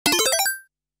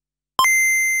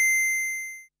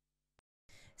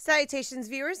Salutations,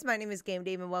 viewers. My name is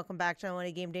GameDame, and welcome back to One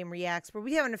GameDame Reacts, where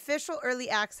we have an official early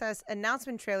access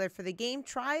announcement trailer for the game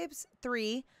Tribes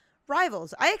 3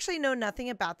 Rivals. I actually know nothing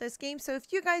about this game, so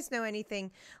if you guys know anything,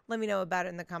 let me know about it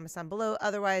in the comments down below.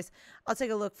 Otherwise, I'll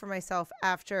take a look for myself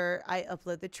after I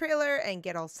upload the trailer and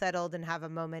get all settled and have a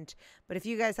moment. But if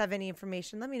you guys have any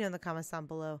information, let me know in the comments down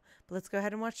below. But let's go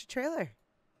ahead and watch the trailer.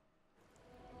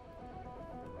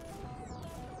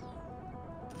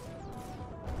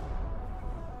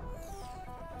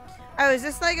 Oh, is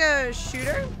this like a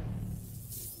shooter?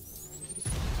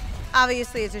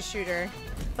 Obviously it's a shooter.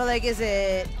 But like, is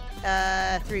it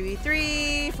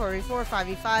 3v3, 4v4,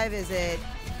 5v5? Is it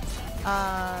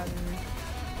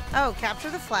oh, capture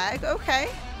the flag. Okay.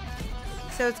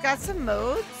 So it's got some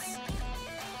modes.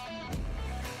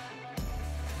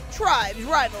 Tribes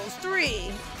Rivals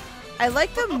 3. I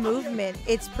like the movement.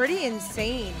 It's pretty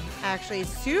insane, actually.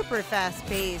 Super fast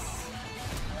paced.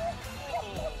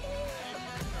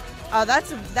 Oh,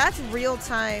 that's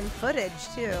real-time footage,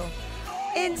 too.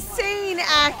 Insane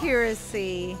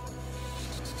accuracy.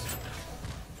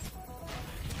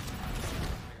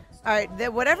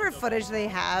 Alright, whatever footage they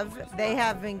have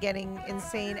been getting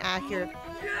insane accurate.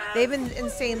 They've been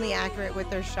insanely accurate with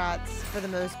their shots, for the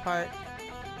most part.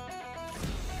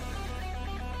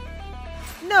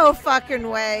 No fucking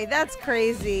way. That's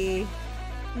crazy.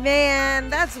 Man,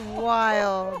 that's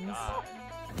wild.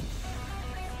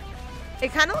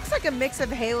 It kind of looks like a mix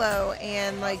of Halo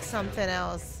and like something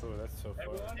else. Oh, that's so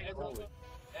fun. Everyone go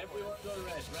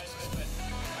red. Nice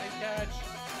catch.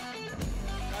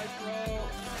 Nice throw.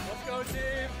 Let's go,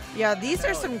 team. Yeah, these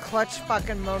are some clutch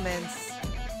fucking moments.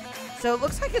 So it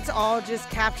looks like it's all just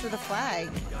capture the flag.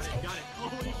 Got it.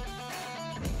 Holy.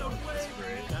 No way.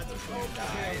 That's so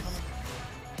nice.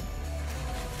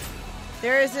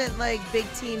 There isn't like big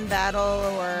team battle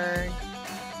or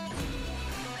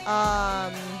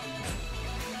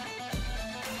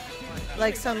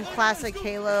like some classic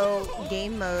Halo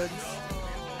game modes.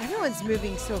 Everyone's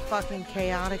moving so fucking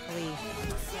chaotically.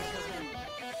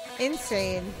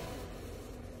 Insane.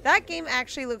 That game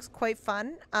actually looks quite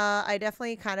fun. I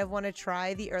definitely kind of want to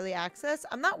try the early access.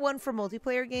 I'm not one for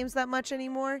multiplayer games that much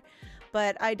anymore,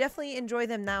 but I definitely enjoy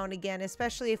them now and again,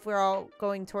 especially if we're all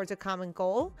going towards a common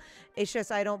goal. It's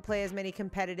just I don't play as many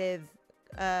competitive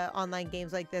online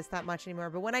games like this that much anymore.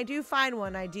 But when I do find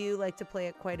one, I do like to play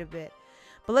it quite a bit.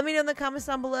 But let me know in the comments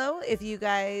down below if you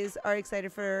guys are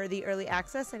excited for the early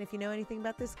access and if you know anything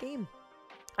about this game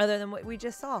other than what we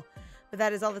just saw. But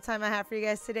that is all the time I have for you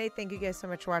guys today. Thank you guys so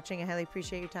much for watching. I highly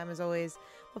appreciate your time as always.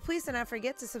 But please do not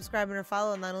forget to subscribe and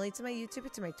follow not only to my YouTube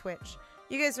but to my Twitch.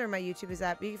 You guys know where my YouTube is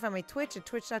at, but you can find my Twitch at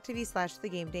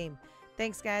twitch.tv/thegamedame.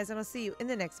 Thanks guys, and I'll see you in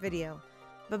the next video.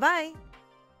 Bye-bye!